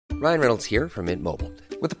Ryan Reynolds here from Mint Mobile.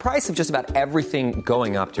 With the price of just about everything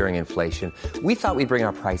going up during inflation, we thought we'd bring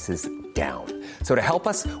our prices down. So to help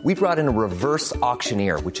us, we brought in a reverse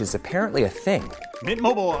auctioneer, which is apparently a thing. Mint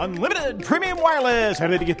Mobile Unlimited Premium Wireless. How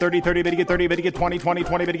to get 30, 30, bit to get 30, bit to get 20, 20,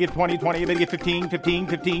 20, bit to get 20, 20, bit to get 15, 15,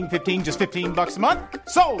 15, 15, just $15 a month?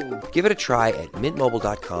 Sold! Give it a try at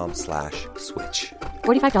mintmobile.com/switch.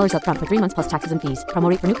 $45 up front for 3 months plus taxes and fees. Promo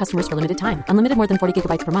rate for new customers for limited time. Unlimited more than 40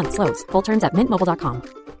 gigabytes per month. Slows full terms at mintmobile.com.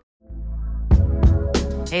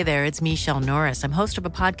 Hey there, it's Michelle Norris. I'm host of a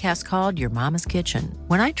podcast called Your Mama's Kitchen.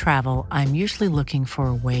 When I travel, I'm usually looking for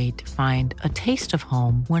a way to find a taste of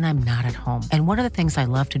home when I'm not at home. And one of the things I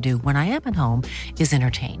love to do when I am at home is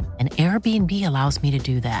entertain. And Airbnb allows me to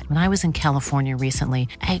do that. When I was in California recently,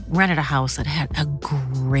 I rented a house that had a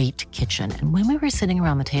great kitchen. And when we were sitting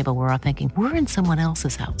around the table, we're all thinking, we're in someone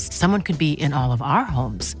else's house. Someone could be in all of our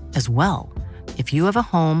homes as well. If you have a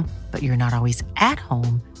home, but you're not always at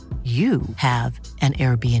home, you have an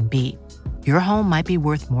Airbnb. Your home might be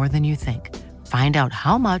worth more than you think. Find out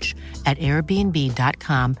how much at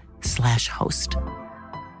airbnb.com/host.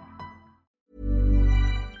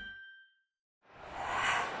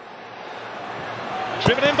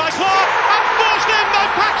 Driven in by Slaw and forced in by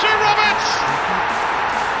Patrick Roberts.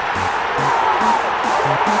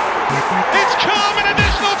 It's come in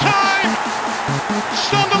additional time.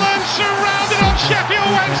 Sunderland surrounded on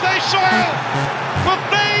Sheffield Wednesday soil, but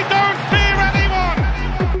they don't fear anyone.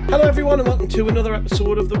 Hello everyone and welcome to another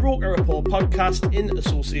episode of the Roker Report podcast in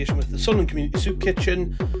association with the Sunderland Community Soup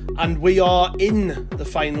Kitchen, and we are in the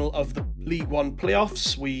final of the League One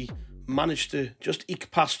playoffs. We managed to just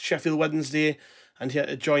eke past Sheffield Wednesday, and here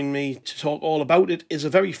to join me to talk all about it is a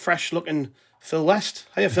very fresh looking Phil West.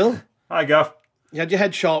 Hiya Phil. Hi Gav. You had your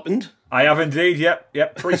head sharpened. I have indeed,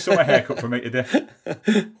 yep. Pre-summer haircut for me today.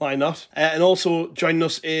 Why not? And also joining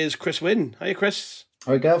us is Chris Wynn. Hiya Chris.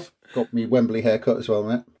 Hi Gav. Got me Wembley haircut as well,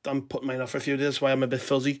 mate. I'm putting mine off for a few days, that's why I'm a bit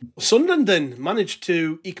fuzzy. Sunderland then managed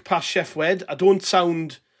to eke past Sheff Wed. I don't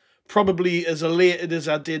sound probably as elated as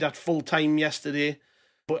I did at full time yesterday,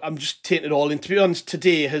 but I'm just taking it all in. To be honest,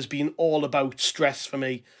 today has been all about stress for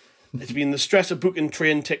me. It's been the stress of booking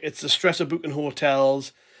train tickets, the stress of booking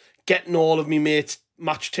hotels, getting all of me mates'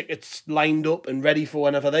 match tickets lined up and ready for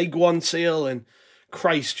whenever they go on sale, and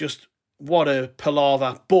Christ, just what a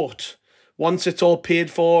palaver. But once it's all paid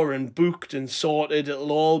for and booked and sorted,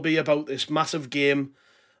 it'll all be about this massive game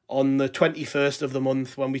on the 21st of the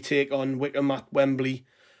month when we take on Wickham at Wembley.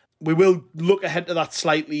 We will look ahead to that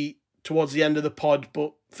slightly towards the end of the pod,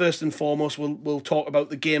 but first and foremost, we'll talk about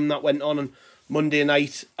the game that went on Monday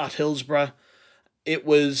night at Hillsborough. It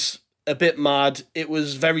was a bit mad. It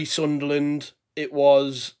was very Sunderland. It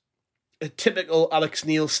was a typical Alex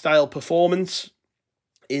Neil style performance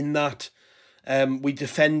in that we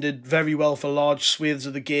defended very well for large swathes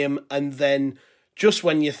of the game, and then just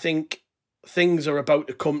when you think things are about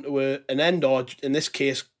to come to an end, or in this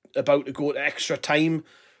case about to go to extra time,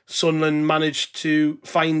 Sunderland managed to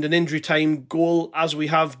find an injury time goal, as we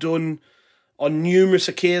have done on numerous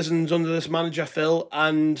occasions under this manager Phil,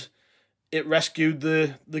 and it rescued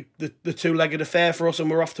the two-legged affair for us, and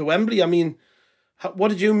we're off to Wembley. I mean, what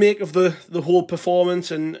did you make of the whole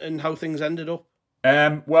performance and how things ended up?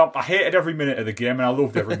 Well, I hated every minute of the game, and I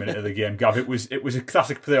loved every minute of the game, Gav. It was a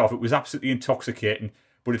classic playoff. It was absolutely intoxicating,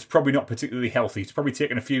 but it's probably not particularly healthy. It's probably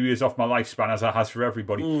taken a few years off my lifespan, as it has for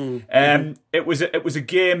everybody. It was a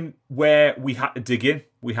game where we had to dig in.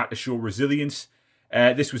 We had to show resilience.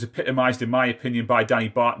 This was epitomised, in my opinion, by Danny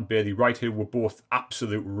Bart and Bailey Wright, who were both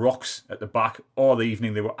absolute rocks at the back all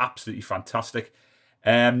evening. They were absolutely fantastic.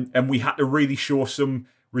 And we had to really show some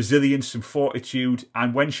resilience, some fortitude.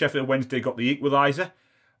 And when Sheffield Wednesday got the equaliser,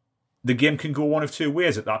 the game can go one of two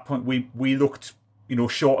ways at that point. We looked,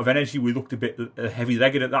 short of energy. We looked a bit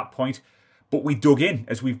heavy-legged at that point. But we dug in,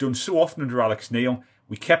 as we've done so often under Alex Neil.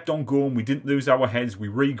 We kept on going. We didn't lose our heads. We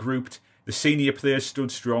regrouped. The senior players stood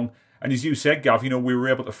strong. And as you said, Gav, we were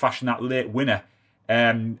able to fashion that late winner.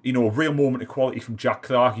 A real moment of quality from Jack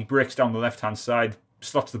Clarke. He breaks down the left-hand side,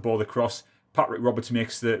 slots the ball across. Patrick Roberts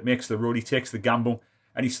makes the run. He takes the gamble,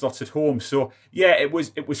 and he slots it home. So yeah, it was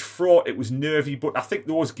fraught. It was nervy, but I think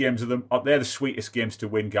those games they're the sweetest games to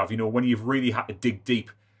win, Gav. When you've really had to dig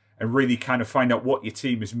deep and really kind of find out what your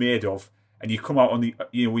team is made of, and you come out on the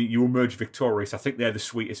you emerge victorious. I think they're the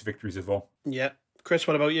sweetest victories of all. Yeah, Chris,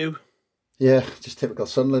 what about you? Yeah, just typical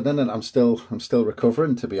Sunderland, isn't it? I'm still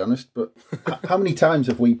recovering, to be honest. But how many times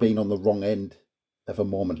have we been on the wrong end of a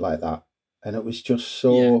moment like that? And it was just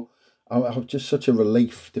so, just such a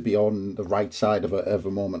relief to be on the right side of a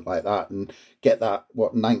moment like that and get that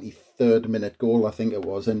 93rd minute goal, I think it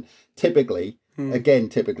was. And typically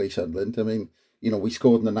Sunderland. I mean, we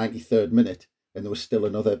scored in the 93rd minute, and there was still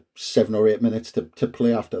another 7 or 8 minutes to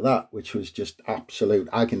play after that, which was just absolute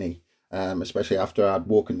agony. Especially after I'd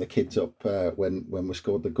woken the kids up when we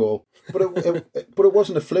scored the goal. But it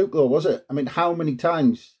wasn't a fluke though, was it? I mean, how many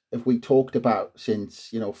times have we talked about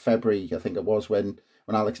since February? I think it was when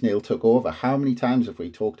Alex Neil took over. How many times have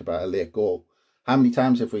we talked about a late goal? How many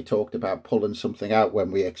times have we talked about pulling something out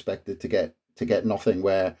when we expected to get nothing?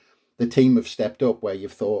 Where the team have stepped up, where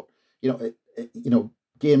you've thought,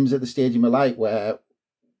 games at the Stadium of Light where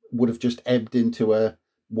would have just ebbed into a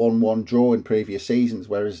 1-1 draw in previous seasons,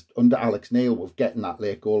 whereas under Alex Neil we're getting that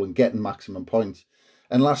late goal and getting maximum points.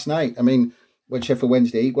 And last night, I mean, when Sheffield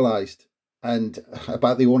Wednesday equalised, and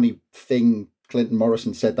about the only thing Clinton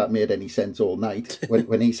Morrison said that made any sense all night,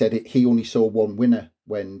 when he said he only saw one winner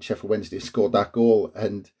when Sheffield Wednesday scored that goal.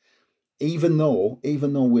 And even though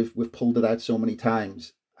we've pulled it out so many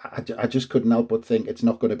times, I just couldn't help but think it's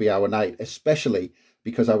not going to be our night, especially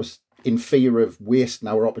because I was in fear of wasting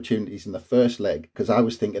our opportunities in the first leg, because I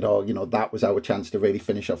was thinking, that was our chance to really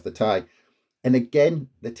finish off the tie. And again,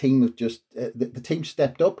 the team have just the team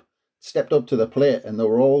stepped up to the plate, and they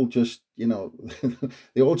were all just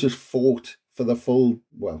they all just fought for the full,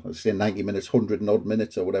 well, I'd say 90 minutes, 100 and odd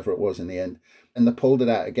minutes or whatever it was in the end, and they pulled it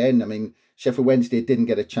out again. I mean, Sheffield Wednesday didn't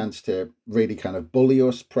get a chance to really kind of bully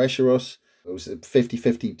us, pressure us. It was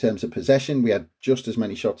 50-50 in terms of possession. We had just as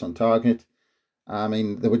many shots on target. I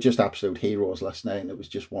mean, they were just absolute heroes last night, and it was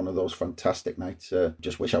just one of those fantastic nights.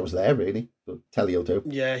 Just wish I was there, really. But Telly will do.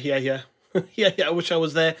 Yeah. yeah, I wish I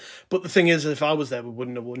was there. But the thing is, if I was there, we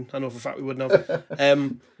wouldn't have won. I know for a fact we wouldn't have.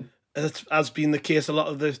 It has been the case a lot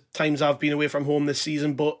of the times I've been away from home this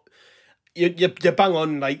season. But you bang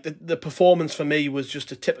on. Like the performance for me was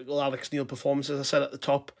just a typical Alex Neil performance, as I said at the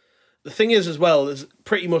top. The thing is, as well, is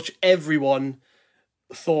pretty much everyone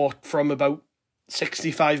thought from about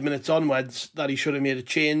 65 minutes onwards that he should have made a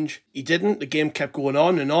change. He didn't. The game kept going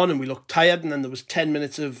on, and we looked tired, and then there was 10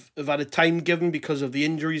 minutes of added time given because of the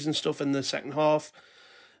injuries and stuff in the second half.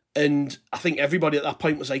 And I think everybody at that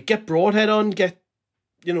point was like, get Broadhead on, get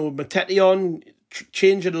Matete on,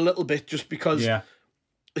 change it a little bit, just because it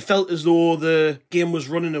felt as though the game was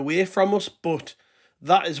running away from us. But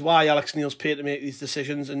that is why Alex Neil's paid to make these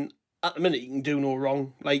decisions, and at the minute he can do no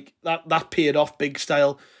wrong. Like that paid off big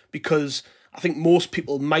style, because I think most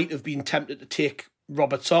people might have been tempted to take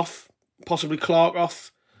Roberts off, possibly Clark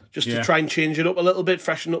off, just to try and change it up a little bit,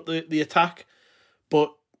 freshen up the attack.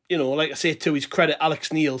 But, like I say, to his credit,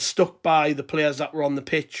 Alex Neil stuck by the players that were on the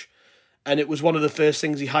pitch. And it was one of the first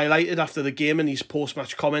things he highlighted after the game in his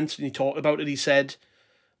post-match comments, and he talked about it. He said,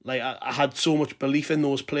 I had so much belief in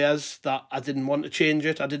those players that I didn't want to change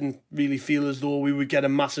it. I didn't really feel as though we would get a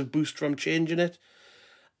massive boost from changing it.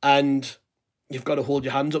 And you've got to hold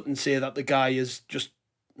your hands up and say that the guy has just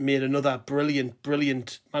made another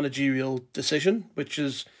brilliant managerial decision, which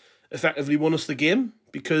has effectively won us the game,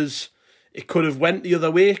 because it could have went the other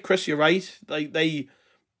way. Chris, you're right. Like they,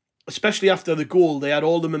 especially after the goal, they had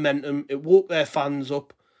all the momentum. It woke their fans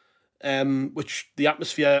up, which the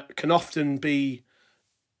atmosphere can often be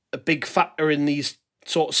a big factor in these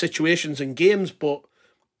sort of situations and games, but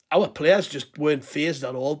our players just weren't fazed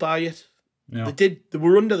at all by it. No. They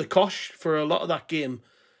were under the cosh for a lot of that game,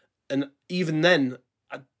 and even then,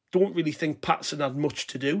 I don't really think Patterson had much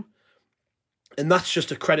to do, and that's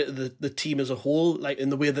just a credit to the team as a whole, like in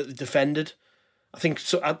the way that they defended. I think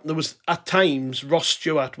so. There was at times Ross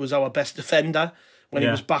Stewart was our best defender when he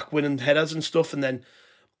was back winning headers and stuff, and then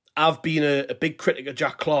I've been a big critic of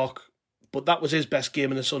Jack Clark, but that was his best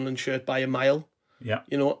game in a Sunderland shirt by a mile. Yeah,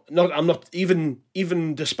 I'm not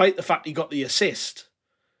even despite the fact he got the assist.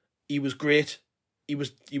 He was great. He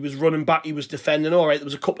was running back. He was defending all right. There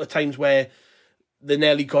was a couple of times where they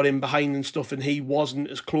nearly got him behind and stuff, and he wasn't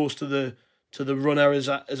as close to the runner as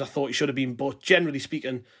I thought he should have been. But generally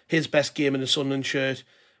speaking, his best game in a Sunderland shirt.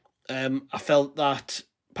 I felt that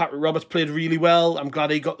Patrick Roberts played really well. I'm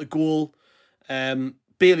glad he got the goal.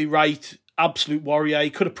 Bailey Wright, absolute warrior.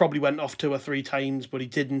 He could have probably went off 2 or 3 times, but he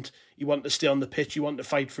didn't. He wanted to stay on the pitch. He wanted to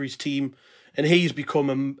fight for his team. And he's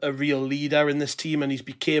become a real leader in this team, and he's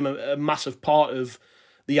became a massive part of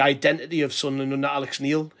the identity of Sunderland under Alex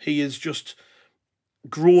Neil. He has just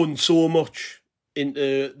grown so much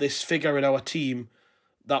into this figure in our team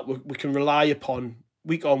that we can rely upon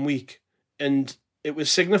week on week. And it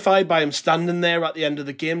was signified by him standing there at the end of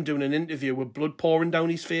the game doing an interview with blood pouring down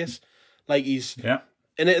his face. Like he's... Yeah.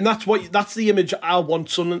 And that's the image I want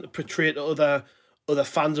Sunderland to portray to other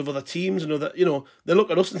fans of other teams, and they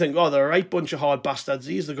look at us and think, oh, they're a right bunch of hard bastards.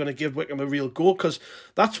 They're going to give Wickham a real go, because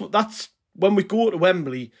that's when we go to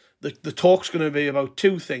Wembley, the talk's going to be about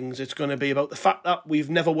two things. It's going to be about the fact that we've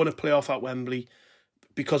never won a playoff at Wembley,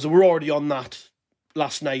 because we're already on that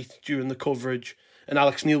last night during the coverage, and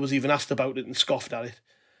Alex Neil was even asked about it and scoffed at it.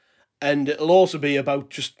 And it'll also be about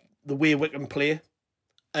just the way Wycombe play.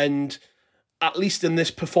 And at least in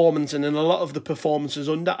this performance and in a lot of the performances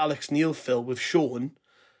under Alex Neil, Phil, we've shown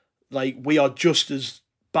like we are just as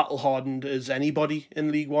battle-hardened as anybody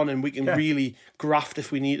in League One, and we can really graft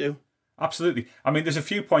if we need to. Absolutely. I mean, there's a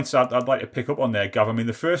few points I'd like to pick up on there, Gav. I mean,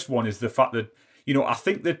 the first one is the fact that, I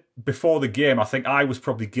think that before the game, I think I was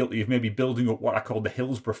probably guilty of maybe building up what I call the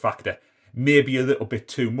Hillsborough factor, maybe a little bit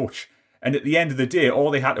too much. And at the end of the day,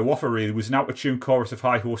 all they had to offer really was an out-of-tune chorus of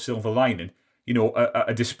Hi Ho Silver Lining,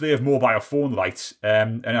 a display of mobile phone lights,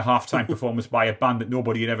 and a halftime performance by a band that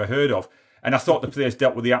nobody had ever heard of. And I thought the players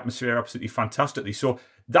dealt with the atmosphere absolutely fantastically. So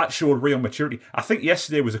that showed real maturity. I think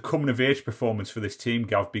yesterday was a coming-of-age performance for this team,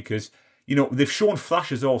 Gav, because, they've shown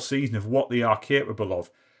flashes all season of what they are capable of.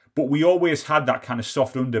 But we always had that kind of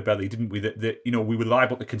soft underbelly, didn't we? That we were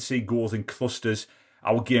liable to concede goals in clusters.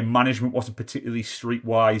 Our game management wasn't particularly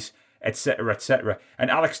streetwise, etc., etc. And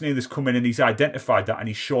Alex Neil has come in and he's identified that and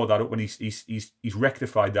he's shored that up and he's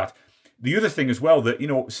rectified that. The other thing as well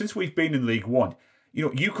that, since we've been in League One,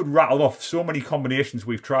 you could rattle off so many combinations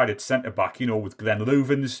we've tried at centre-back, with Glenn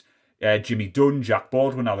Loovens, Jimmy Dunn, Jack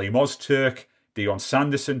Baldwin, Aleem Ozturk, Dion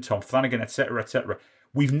Sanderson, Tom Flanagan, etc., etc.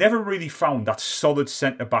 We've never really found that solid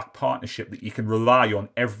centre-back partnership that you can rely on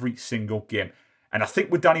every single game. And I think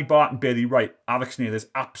with Danny Batth and Bailey Wright, Alex Neil has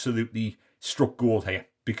absolutely struck gold here.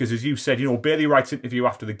 Because as you said, Bailey Wright's interview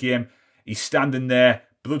after the game, he's standing there,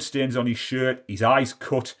 bloodstains on his shirt, his eyes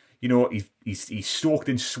cut, he's soaked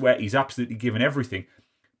in sweat, he's absolutely given everything.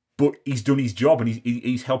 But he's done his job and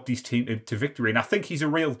he's helped his team to victory. And I think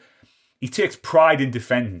he takes pride in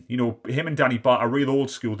defending. Him and Danny Batth are real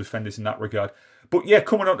old school defenders in that regard. But yeah,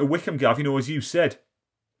 coming on to Wycombe, Gav, as you said,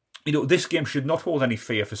 this game should not hold any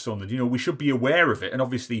fear for Sunderland. We should be aware of it. And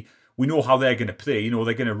obviously, we know how they're going to play.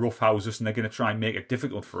 They're going to roughhouse us and they're going to try and make it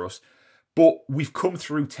difficult for us. But we've come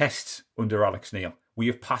through tests under Alex Neil. We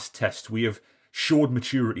have passed tests. We have showed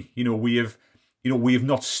maturity. We have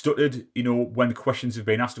not stuttered, when questions have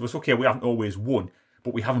been asked of us. Okay, we haven't always won,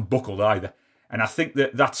 but we haven't buckled either. And I think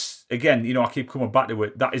that's, again, I keep coming back to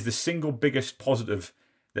it. That is the single biggest positive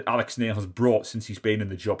that Alex Neil has brought since he's been in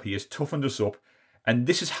the job. He has toughened us up. And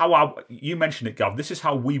this is how you mentioned it, Gav, this is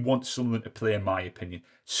how we want Sunderland to play, in my opinion.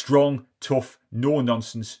 Strong, tough, no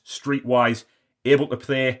nonsense, streetwise, able to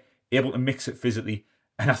play, able to mix it physically.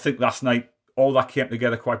 And I think last night, all that came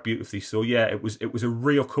together quite beautifully. So yeah, it was a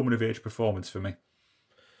real coming-of-age performance for me.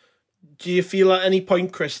 Do you feel at any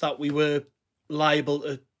point, Chris, that we were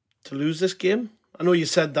liable to lose this game? I know you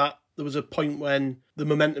said that there was a point when the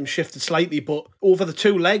momentum shifted slightly, but over the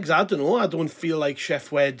two legs, I don't know. I don't feel like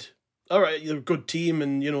Sheff Wed... All right, you're a good team,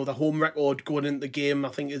 and the home record going into the game, I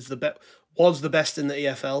think, was the best in the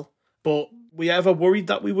EFL. But were you ever worried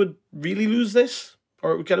that we would really lose this,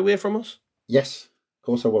 or it would get away from us? Yes, of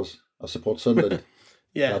course I was. I support Sunderland.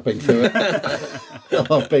 Yeah, I've been through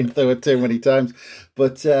it. I've been through it too many times.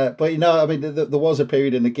 But there was a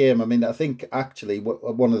period in the game. I mean, I think actually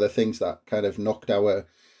one of the things that kind of knocked our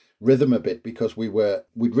rhythm a bit, because we'd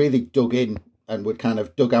really dug in. And we'd kind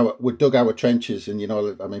of dug our trenches,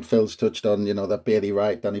 and Phil's touched on that Bailey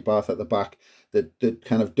Wright, Danny Batth at the back that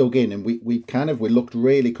kind of dug in, and we looked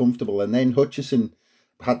really comfortable. And then Hutchison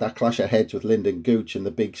had that clash of heads with Lyndon Gooch and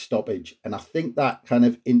the big stoppage, and I think that kind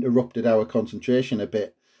of interrupted our concentration a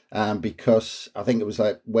bit, because I think it was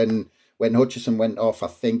like when Hutchison went off, I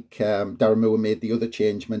think Darren Moore made the other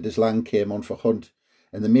change. Mendes Lang came on for Hunt,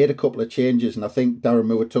 and they made a couple of changes, and I think Darren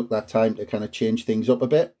Moore took that time to kind of change things up a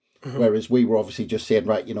bit. Mm-hmm. Whereas we were obviously just saying,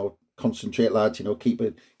 right, concentrate, lads, keep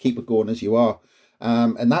it going as you are.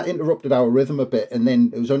 And that interrupted our rhythm a bit. And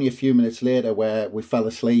then it was only a few minutes later where we fell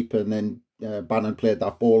asleep, and then Bannon played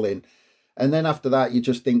that ball in. And then after that, you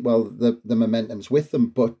just think, well, the momentum's with them.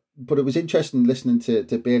 But it was interesting listening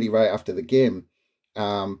to Bailey Wright after the game,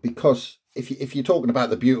 because if you're talking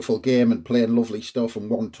about the beautiful game and playing lovely stuff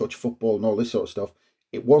and one-touch football and all this sort of stuff,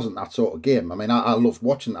 it wasn't that sort of game. I mean, I loved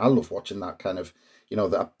watching that kind of,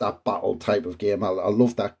 that battle type of game. I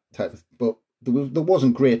love that type of, but there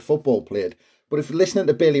wasn't great football played. But if you're listening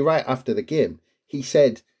to Bailey Wright after the game, he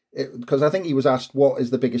said, because I think he was asked, what is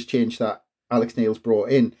the biggest change that Alex Neil's brought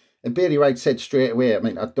in? And Bailey Wright said straight away, I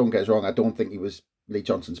mean, don't get us wrong, I don't think he was Lee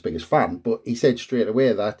Johnson's biggest fan, but he said straight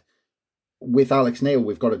away that with Alex Neil,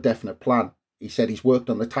 we've got a definite plan. He said he's worked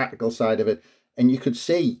on the tactical side of it. And you could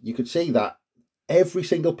see that every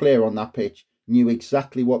single player on that pitch knew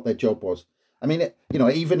exactly what their job was. I mean,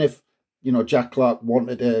 even if Jack Clark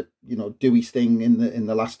wanted to, do his thing in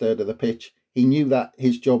the last third of the pitch. He knew that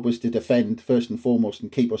his job was to defend first and foremost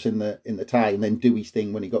and keep us in the tie, and then do his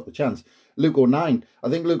thing when he got the chance. Luke O'Nien, I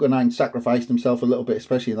think Luke O'Nien sacrificed himself a little bit,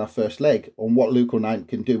 especially in that first leg, on what Luke O'Nien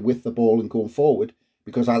can do with the ball and going forward,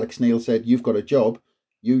 because Alex Neil said, you've got a job,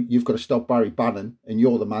 you've got to stop Barry Bannon, and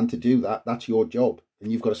you're the man to do that. That's your job,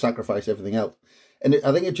 and you've got to sacrifice everything else. And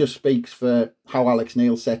I think it just speaks for how Alex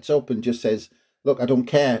Neil sets up and just says, look, I don't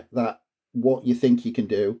care that what you think you can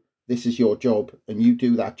do, this is your job, and you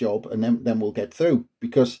do that job, and then we'll get through.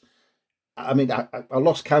 Because, I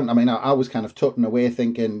lost count. I was kind of tutting away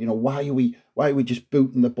thinking, why are we just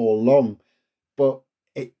booting the ball long? But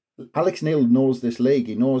Alex Neil knows this league.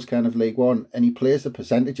 He knows kind of League One, and he plays the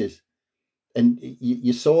percentages. And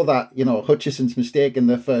you saw that, Hutchison's mistake in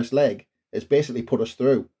the first leg has basically put us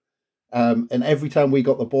through. And every time we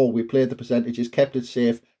got the ball, we played the percentages, kept it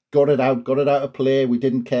safe, got it out of play. We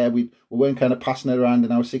didn't care. We weren't kind of passing it around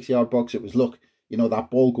in our 6-yard box. It was, look, that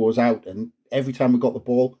ball goes out. And every time we got the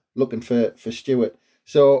ball, looking for Stewart.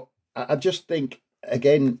 So I just think,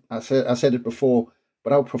 again, I said it before,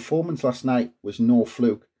 but our performance last night was no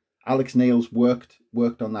fluke. Alex Neil's worked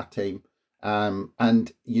on that team.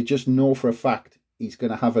 And you just know for a fact he's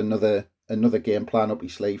going to have another game plan up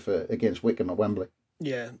his sleeve against Wickham at Wembley.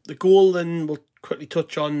 Yeah, the goal then we'll quickly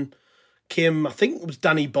touch on came, I think it was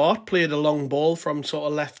Danny Bart played a long ball from sort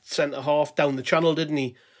of left centre half down the channel, didn't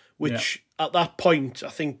he? Which at that point, I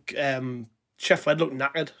think Sheffield looked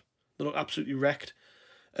knackered. They looked absolutely wrecked.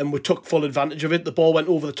 And we took full advantage of it. The ball went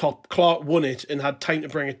over the top. Clark won it and had time to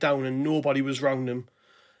bring it down, and nobody was round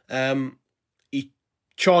him. He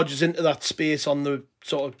charges into that space on the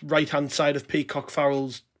sort of right-hand side of Peacock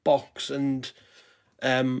Farrell's box, and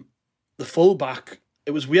the full-back,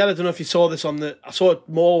 it was weird. I don't know if you saw this I saw it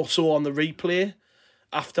more so on the replay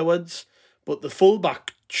afterwards, but the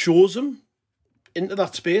full-back shows him into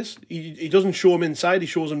that space. He doesn't show him inside, he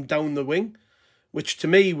shows him down the wing, which to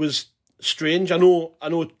me was strange. I know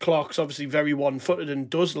Clark's obviously very one-footed and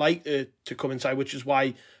does like to come inside, which is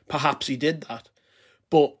why perhaps he did that.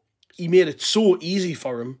 But he made it so easy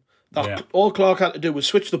for him that all Clark had to do was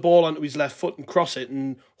switch the ball onto his left foot and cross it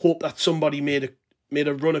and hope that somebody made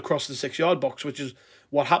a run across the 6-yard box, which is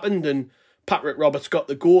what happened. And Patrick Roberts got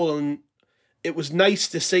the goal, and it was nice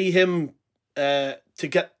to see him to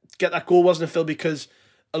get that goal, wasn't it, Phil? Because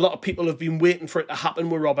a lot of people have been waiting for it to happen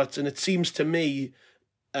with Roberts, and it seems to me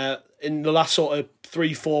in the last sort of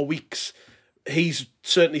 3-4 weeks, he's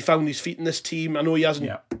certainly found his feet in this team. I know he hasn't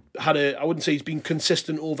had I wouldn't say he's been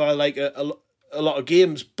consistent over like a lot of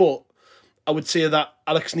games, but I would say that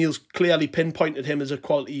Alex Neil's clearly pinpointed him as a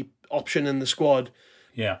quality option in the squad.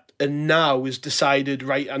 Yeah. And now has decided,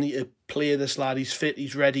 right, I need to play this lad. He's fit,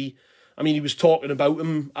 he's ready. I mean, he was talking about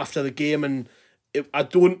him after the game, and I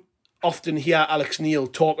don't often hear Alex Neil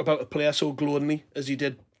talk about a player so glowingly as he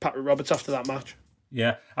did Patrick Roberts after that match.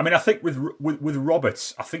 Yeah, I mean, I think with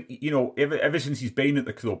Roberts, I think, ever since he's been at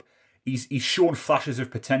the club, he's shown flashes of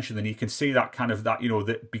potential, and you can see that kind of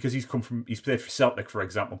that because he's played for Celtic, for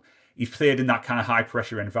example, he's played in that kind of high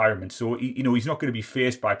pressure environment, so he's not going to be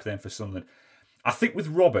faced by playing for Sunderland. I think with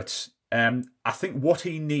Roberts, I think what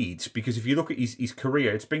he needs, because if you look at his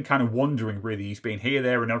career, it's been kind of wandering really. He's been here,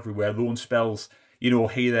 there, and everywhere, loan spells,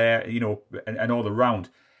 here, there, and all around.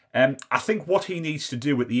 I think what he needs to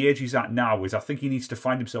do at the age he's at now is I think he needs to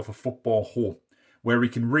find himself a football home where he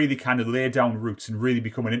can really kind of lay down roots and really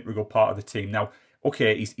become an integral part of the team. Now,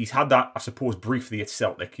 okay, he's had that, I suppose, briefly at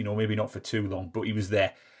Celtic, maybe not for too long, but he was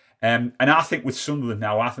there. And I think with Sunderland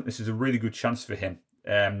now, I think this is a really good chance for him,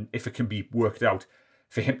 if it can be worked out,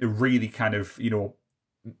 for him to really kind of,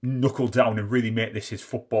 knuckle down and really make this his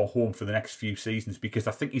football home for the next few seasons, because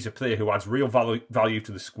I think he's a player who adds real value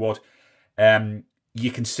to the squad. You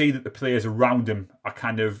can see that the players around him are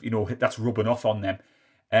kind of, that's rubbing off on them.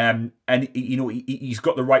 And, he's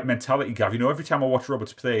got the right mentality, Gav. Every time I watch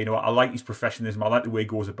Roberts play, I like his professionalism. I like the way he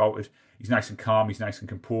goes about it. He's nice and calm. He's nice and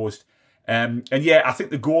composed. And yeah, I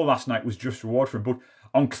think the goal last night was just reward for him. But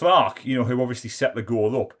on Clark, who obviously set the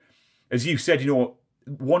goal up, as you said,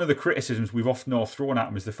 one of the criticisms we've often all thrown at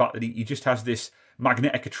him is the fact that he just has this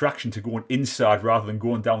magnetic attraction to going inside rather than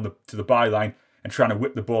going down to the byline and trying to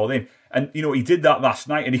whip the ball in. And, he did that last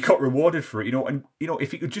night and he got rewarded for it, And,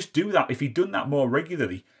 if he could just do that, if he'd done that more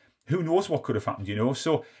regularly, who knows what could have happened,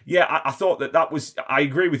 So, yeah, I thought that was, I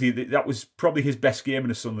agree with you, that was probably his best game in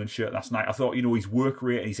a Sunderland shirt last night. I thought, his work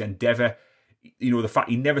rate and his endeavour, the fact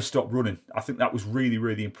he never stopped running, I think that was really,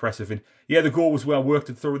 really impressive. And, yeah, the goal was well worked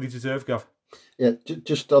and thoroughly deserved, Gav. Yeah,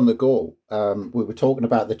 just on the goal, we were talking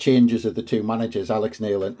about the changes of the two managers, Alex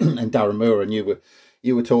Neil and Darren Moore, and you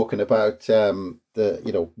you were talking about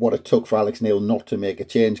what it took for Alex Neil not to make a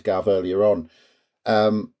change, Gav, earlier on.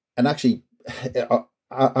 And actually,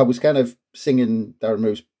 I was kind of singing Darren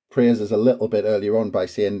Moore's praises a little bit earlier on by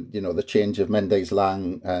saying, the change of Mendes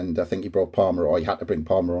Lang, and I think he brought Palmer, or he had to bring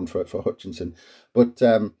Palmer on for Hutchinson. But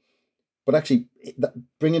actually,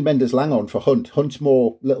 bringing Mendes Lang on for Hunt's a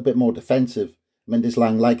little bit more defensive. Mendes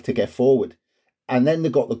Lang liked to get forward. And then they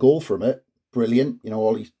got the goal from it. Brilliant.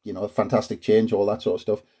 All these, a fantastic change, all that sort of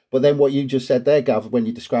stuff. But then what you just said there, Gav, when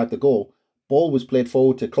you described the goal, ball was played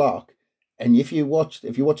forward to Clark. And if you watch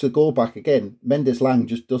the goal back again, Mendes Lang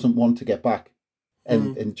just doesn't want to get back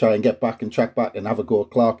and try and get back and track back and have a go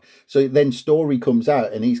at Clark. So then Story comes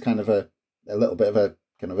out and he's kind of a little bit of a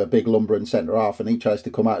kind of a big lumbering centre half, and he tries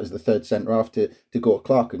to come out as the third centre half to go at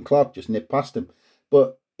Clark, and Clark just nipped past him.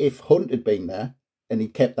 But if Hunt had been there and he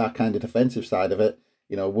kept that kind of defensive side of it,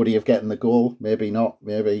 would he have gotten the goal? Maybe not.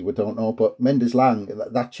 Maybe we don't know. But Mendes Lang,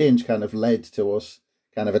 that change kind of led to us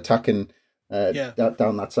kind of attacking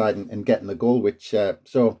down that side and getting the goal, which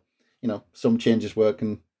some changes work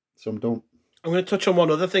and some don't. I'm going to touch on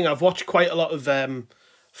one other thing. I've watched quite a lot of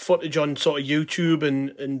footage on sort of YouTube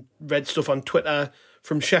and read stuff on Twitter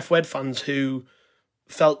from Chef Wed fans who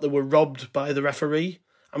felt they were robbed by the referee.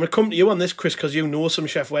 I'm going to come to you on this, Chris, because you know some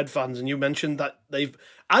Chef Wed fans, and you mentioned that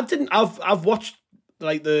I've watched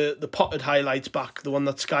like the potted highlights back, the one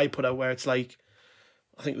that Sky put out where it's like,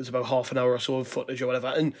 I think it was about half an hour or so of footage or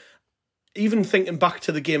whatever, and even thinking back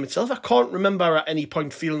to the game itself, I can't remember at any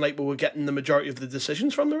point feeling like we were getting the majority of the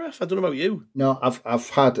decisions from the ref. I don't know about you. No, I've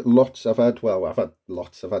had lots. I've had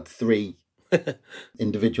lots. I've had 3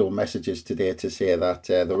 individual messages today to say that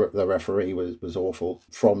the referee was awful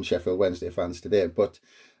from Sheffield Wednesday fans today. But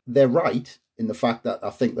they're right in the fact that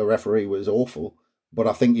I think the referee was awful, but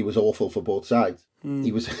I think he was awful for both sides.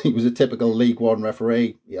 He was a typical League One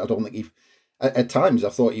referee. I don't think at times I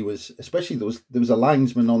thought he was, especially there was a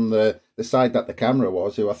linesman on the side that the camera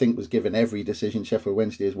was, who I think was given every decision Sheffield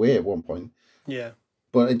Wednesday's way at one point. Yeah.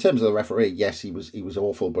 But in terms of the referee, yes, he was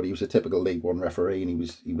awful, but he was a typical League One referee, and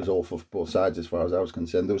he was awful for both sides as far as I was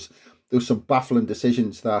concerned. There was some baffling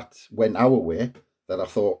decisions that went our way that I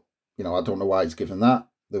thought, I don't know why he's given that.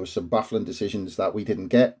 There was some baffling decisions that we didn't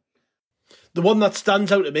get. The one that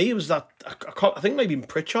stands out to me was that I think maybe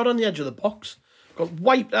Pritchard on the edge of the box got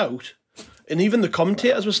wiped out. And even the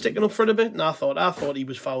commentators were sticking up for it a bit, and I thought he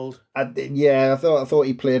was fouled. I thought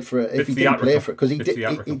he played for it. If he didn't play for it, because he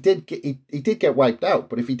did get wiped out.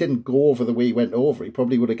 But if he didn't go over the way he went over, he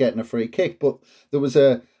probably would have gotten a free kick. But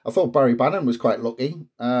I thought Barry Bannon was quite lucky.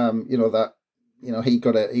 He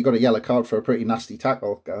got a yellow card for a pretty nasty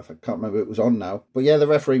tackle. I can't remember who it was on now. But yeah, the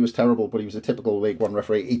referee was terrible. But he was a typical League One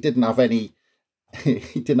referee. He didn't have any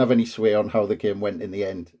sway on how the game went in the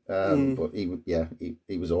end. But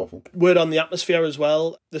he was awful. Word on the atmosphere as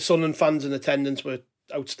well. The Sunderland fans in attendance were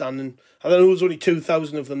outstanding. I don't know, there was only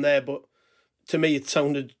 2,000 of them there, but to me it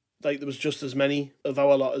sounded like there was just as many of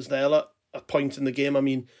our lot as there at point in the game. I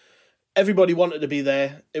mean, everybody wanted to be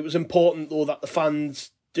there. It was important though that the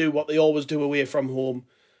fans do what they always do away from home,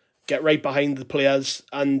 get right behind the players.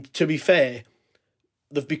 And to be fair,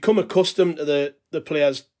 they've become accustomed to the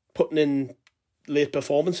players putting in late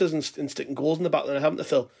performances and sticking goals in the back of the net, haven't they,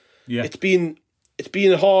 Phil? Yeah. It's been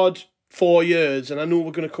a hard 4 years, and I know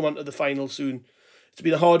we're going to come on to the final soon. It's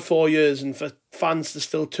been a hard 4 years, and for fans to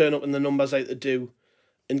still turn up in the numbers like they do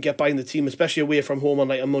and get behind the team, especially away from home on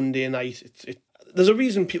like a Monday night, there's a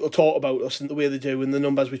reason people talk about us in the way they do and the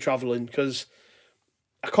numbers we travel in, because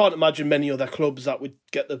I can't imagine many other clubs that would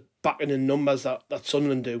get the backing in numbers that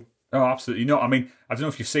Sunderland do. Oh, absolutely not. I mean, I don't know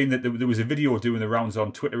if you've seen that there was a video doing the rounds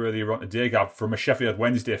on Twitter earlier on today, Gav, from a Sheffield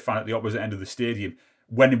Wednesday fan at the opposite end of the stadium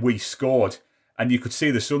when we scored. And you could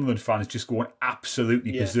see the Sunderland fans just going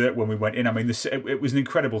absolutely berserk when we went in. I mean, it was an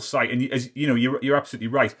incredible sight. And as you know, you're absolutely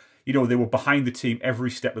right. They were behind the team every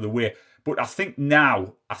step of the way. But I think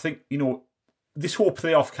this whole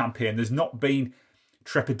playoff campaign, there's not been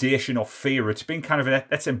trepidation or fear. It's been kind of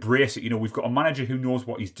let's embrace it. We've got a manager who knows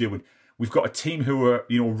what he's doing. We've got a team who are,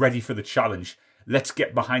 ready for the challenge. Let's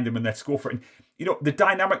get behind them and let's go for it. And, the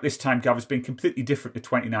dynamic this time, Gav, has been completely different to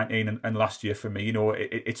 2019 and last year for me.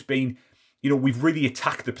 It's been, we've really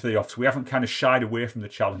attacked the playoffs. We haven't kind of shied away from the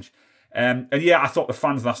challenge. And I thought the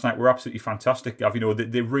fans last night were absolutely fantastic, Gav.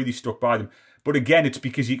 They really stuck by them. But again, it's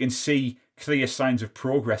because you can see clear signs of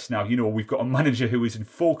progress now. We've got a manager who is in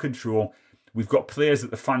full control. We've got players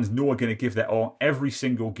that the fans know are going to give their all every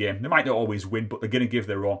single game. They might not always win, but they're going to give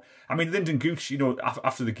their all. I mean, Lyndon Gooch,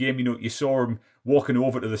 after the game, you saw him walking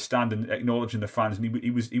over to the stand and acknowledging the fans, and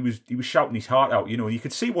he was shouting his heart out, and you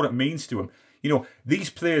could see what it means to him. These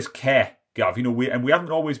players care. Gav. You know, we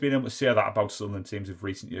haven't always been able to say that about Sunderland teams of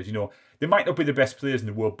recent years. You know, they might not be the best players in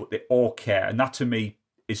the world, but they all care, and that to me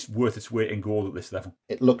is worth its weight in gold at this level.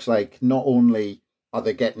 It looks like not only are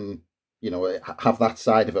they getting, you know, have that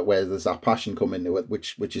side of it where there's that passion come into it,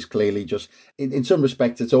 which is clearly just in some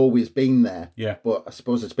respects it's always been there. Yeah. But I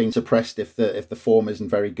suppose it's been suppressed if the form isn't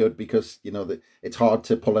very good, because you know it's hard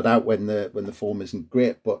to pull it out when the form isn't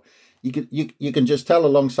great. But you can just tell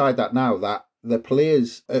alongside that now that the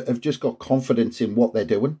players have just got confidence in what they're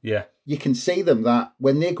doing. Yeah. You can see them that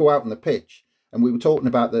when they go out on the pitch, and we were talking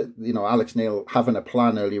about Alex Neil having a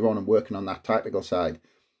plan earlier on and working on that tactical side.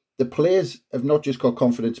 The players have not just got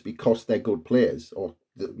confidence because they're good players or,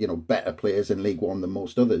 you know, better players in League One than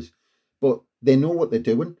most others, but they know what they're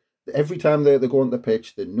doing. Every time they go on the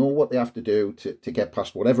pitch, they know what they have to do to get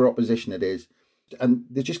past whatever opposition it is, and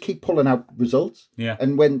they just keep pulling out results. Yeah.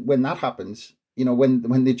 And when that happens, you know,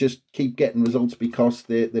 when they just keep getting results because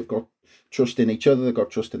they've got trust in each other, they've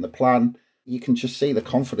got trust in the plan, you can just see the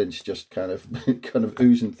confidence just kind of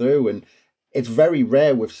oozing through. And it's very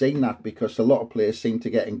rare we've seen that, because a lot of players seem to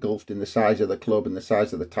get engulfed in the size of the club and the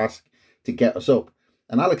size of the task to get us up.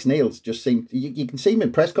 And Alex Neil's just seemed, you can see him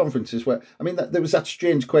in press conferences where, I mean, there was that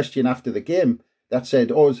strange question after the game that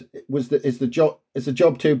said, "Oh, is the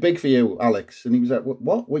job too big for you, Alex?" And he was like,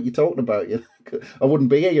 "What are you talking about? I wouldn't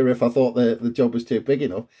be here if I thought the job was too big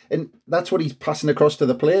enough." And that's what he's passing across to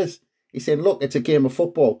the players. He's saying, "Look, it's a game of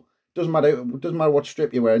football. Doesn't matter what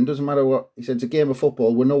strip you're wearing. Doesn't matter what." He said, "It's a game of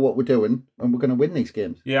football. We know what we're doing, and we're going to win these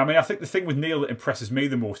games." Yeah, I mean, I think the thing with Neil that impresses me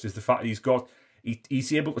the most is the fact that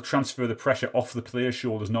he's able to transfer the pressure off the players'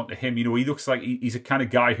 shoulders, not to him. You know, he looks like he's a kind of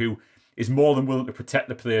guy who is more than willing to protect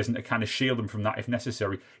the players and to kind of shield them from that if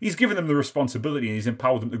necessary. He's given them the responsibility and he's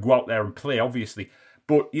empowered them to go out there and play, obviously.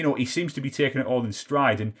 But, you know, he seems to be taking it all in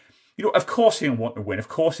stride. And, you know, of course he'll want to win. Of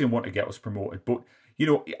course he'll want to get us promoted. But, you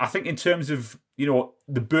know, I think in terms of, you know,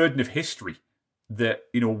 the burden of history that,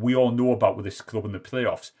 you know, we all know about with this club in the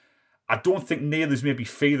playoffs, I don't think Neil is maybe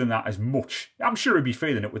feeling that as much. I'm sure he'd be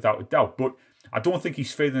feeling it without a doubt, but I don't think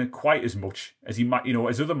he's feeling it quite as much as he might, you know,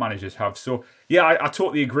 as other managers have. So yeah, I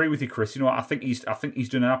totally agree with you, Chris. You know, I think he's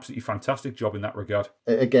done an absolutely fantastic job in that regard.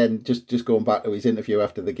 Again, just going back to his interview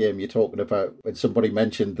after the game, you're talking about when somebody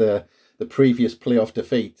mentioned the previous playoff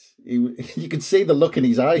defeat. You could see the look in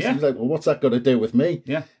his eyes. Yeah. He was like, "Well, what's that got to do with me?"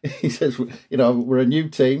 Yeah. He says, "You know, we're a new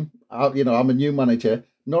team. I'm a new manager.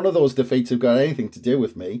 None of those defeats have got anything to do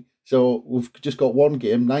with me. So we've just got one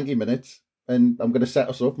game, 90 minutes. And I'm going to set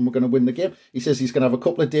us up and we're going to win the game." He says he's going to have a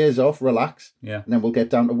couple of days off, relax, and then we'll get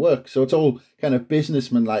down to work. So it's all kind of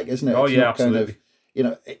businessman-like, isn't it? Oh, it's yeah, not absolutely. Kind of, you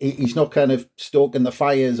know, he's not kind of stoking the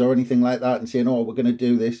fires or anything like that and saying, "Oh, we're going to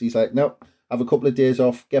do this." He's like, "No, have a couple of days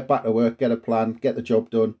off, get back to work, get a plan, get the job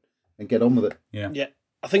done, and get on with it." Yeah.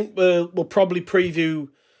 I think we'll probably preview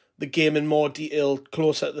the game in more detail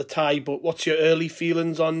closer to the tie. But what's your early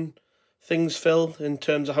feelings on things, Phil, in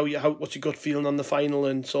terms of what's your gut feeling on the final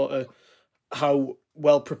and sort of how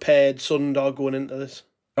well prepared Sunderland are going into this?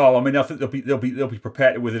 Oh, I mean, I think they'll be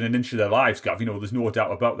prepared within an inch of their lives, Gav. You know, there's no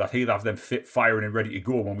doubt about that. He'll have them fit, firing, and ready to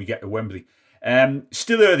go when we get to Wembley.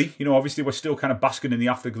 Still early, you know. Obviously, we're still kind of basking in the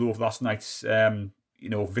afterglow of last night's,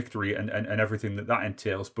 victory and everything that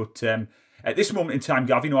entails. But at this moment in time,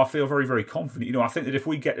 Gav, you know, I feel very, very confident. You know, I think that if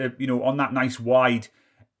we get, on that nice wide,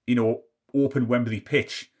 you know, open Wembley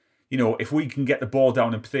pitch, you know, if we can get the ball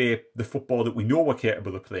down and play the football that we know we're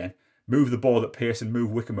capable of playing, move the ball at pace and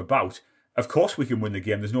move Wycombe about, of course we can win the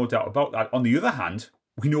game. There's no doubt about that. On the other hand,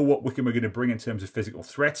 we know what Wycombe are going to bring in terms of physical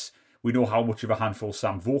threats. We know how much of a handful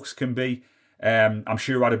Sam Vokes can be. I'm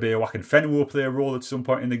sure Adebayo Akinfenwa will play a role at some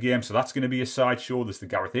point in the game, so that's going to be a sideshow. There's the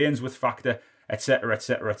Gareth Ainsworth factor, etc.,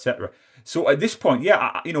 etc., etc. So at this point,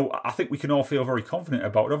 yeah, I think we can all feel very confident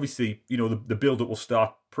about it. Obviously, you know, the build-up will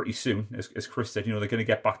start pretty soon, as Chris said. You know, they're going to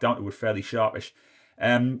get back down to it fairly sharpish.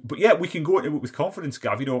 But yeah, we can go into it with confidence,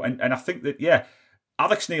 Gav. You know, and I think that, yeah,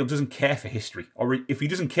 Alex Neil doesn't care for history, or if he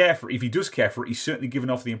does care for it, he's certainly given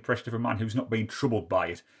off the impression of a man who's not being troubled by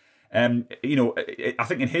it. You know, I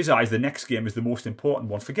think in his eyes, the next game is the most important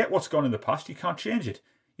one. Forget what's gone in the past; you can't change it.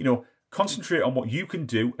 You know, concentrate on what you can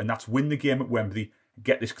do, and that's win the game at Wembley,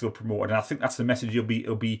 get this club promoted. And I think that's the message he'll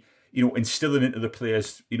be instilling into the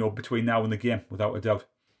players, you know, between now and the game, without a doubt.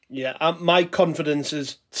 Yeah, my confidence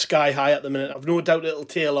is sky high at the minute. I've no doubt it'll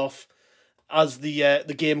tail off as the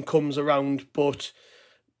game comes around. But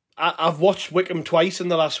I've watched Wycombe twice in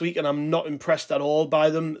the last week, and I'm not impressed at all by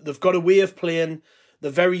them. They've got a way of playing.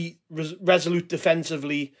 They're very resolute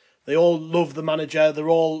defensively. They all love the manager. They're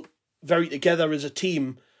all very together as a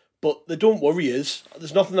team. But they don't worry us.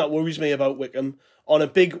 There's nothing that worries me about Wycombe. On a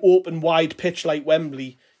big, open, wide pitch like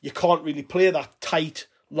Wembley, you can't really play that tight,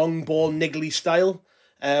 long ball, niggly style.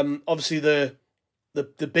 Obviously, the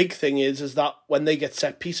big thing is that when they get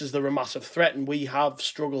set pieces, they're a massive threat, and we have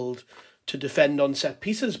struggled to defend on set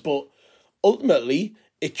pieces. But ultimately,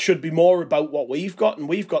 it should be more about what we've got, and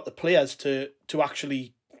we've got the players to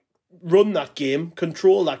actually run that game,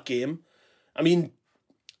 control that game. I mean,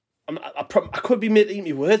 I could be making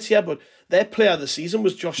my words here, but their player of the season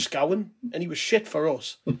was Josh Scowen, and he was shit for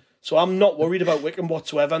us. So I'm not worried about Wycombe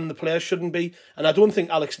whatsoever, and the players shouldn't be. And I don't think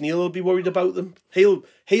Alex Neil will be worried about them. He'll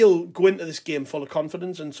go into this game full of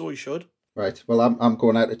confidence, and so he should. Right. Well, I'm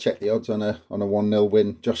going out to check the odds on a 1-0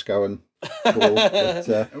 win. Josh Scowen goal.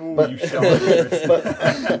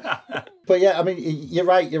 But yeah, I mean, you're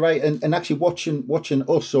right. And actually, watching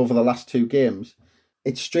us over the last two games,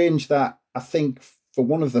 it's strange that I think for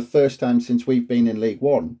one of the first times since we've been in League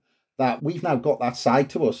One, that we've now got that side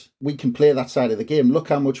to us. We can play that side of the game. Look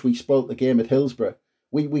how much we spoilt the game at Hillsborough.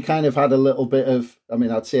 We kind of had a little bit of, I mean,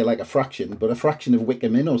 I'd say like a fraction of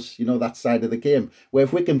Wycombe in us, that side of the game. Where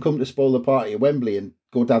if Wycombe come to spoil the party at Wembley and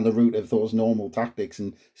go down the route of those normal tactics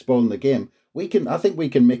and spoiling the game, I think we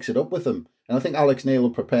can mix it up with them. And I think Alex Neil will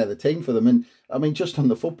prepare the team for them. And I mean, just on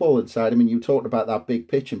the footballing side, I mean, you talked about that big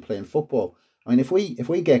pitch and playing football. I mean, if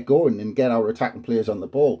we get going and get our attacking players on the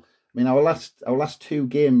ball, I mean, our last two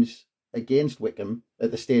games against Wycombe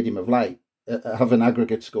at the Stadium of Light have an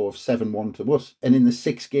aggregate score of 7-1 to us. And in the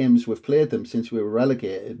 6 games we've played them since we were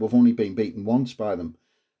relegated, we've only been beaten once by them.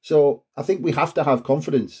 So I think we have to have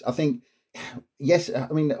confidence. I think, yes,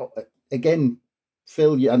 I mean, again,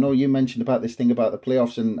 Phil, I know you mentioned about this thing about the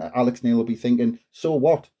playoffs, and Alex Neil will be thinking, so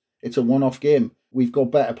what? It's a one-off game. We've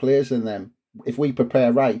got better players than them. If we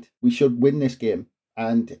prepare right, we should win this game.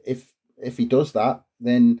 And if he does that,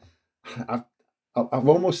 then I'm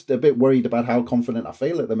almost a bit worried about how confident I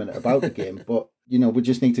feel at the minute about the game. But, we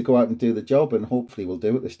just need to go out and do the job, and hopefully we'll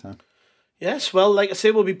do it this time. Yes, well, like I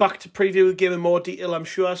say, we'll be back to preview the game in more detail, I'm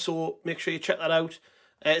sure. So make sure you check that out.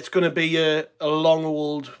 It's going to be a long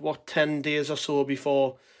old, 10 days or so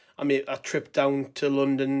before I make a trip down to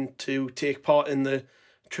London to take part in the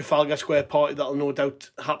Trafalgar Square party. That'll no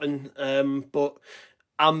doubt happen. But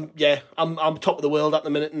I'm top of the world at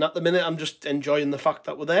the minute. And at the minute, I'm just enjoying the fact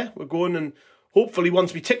that we're there. We're going, and hopefully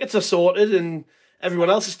once my tickets are sorted and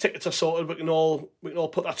everyone else's tickets are sorted, we can all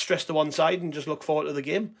put that stress to one side and just look forward to the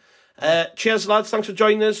game. Cheers, lads. Thanks for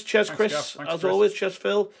joining us. Cheers, Chris. As always, cheers,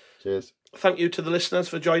 Phil. Cheers. Thank you to the listeners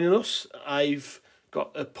for joining us. I've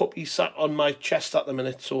got a puppy sat on my chest at the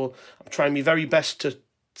minute, so I'm trying my very best to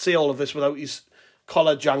say all of this without his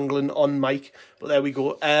collar jangling on mic. But there we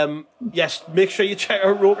go. Yes, make sure you check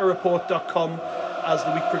out rotorreport.com. As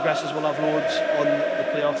the week progresses, we'll have loads on the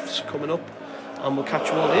playoffs coming up, and we'll catch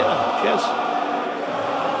you all later. Cheers.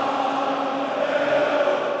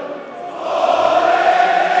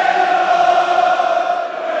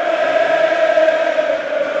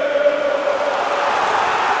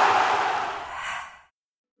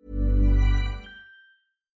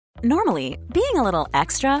 Normally, being a little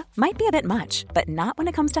extra might be a bit much, but not when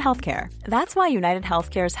it comes to healthcare. That's why United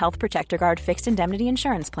Healthcare's Health Protector Guard fixed indemnity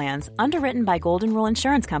insurance plans, underwritten by Golden Rule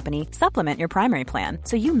Insurance Company, supplement your primary plan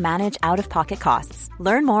so you manage out-of-pocket costs.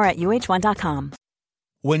 Learn more at UH1.com.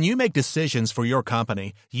 When you make decisions for your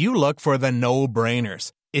company, you look for the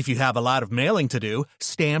no-brainers. If you have a lot of mailing to do,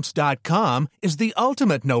 Stamps.com is the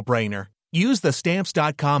ultimate no-brainer. Use the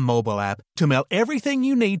Stamps.com mobile app to mail everything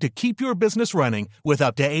you need to keep your business running with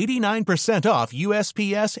up to 89% off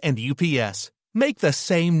USPS and UPS. Make the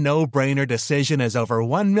same no-brainer decision as over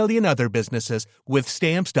 1 million other businesses with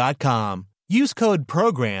Stamps.com. Use code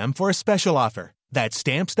PROGRAM for a special offer. That's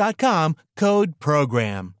Stamps.com, code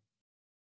PROGRAM.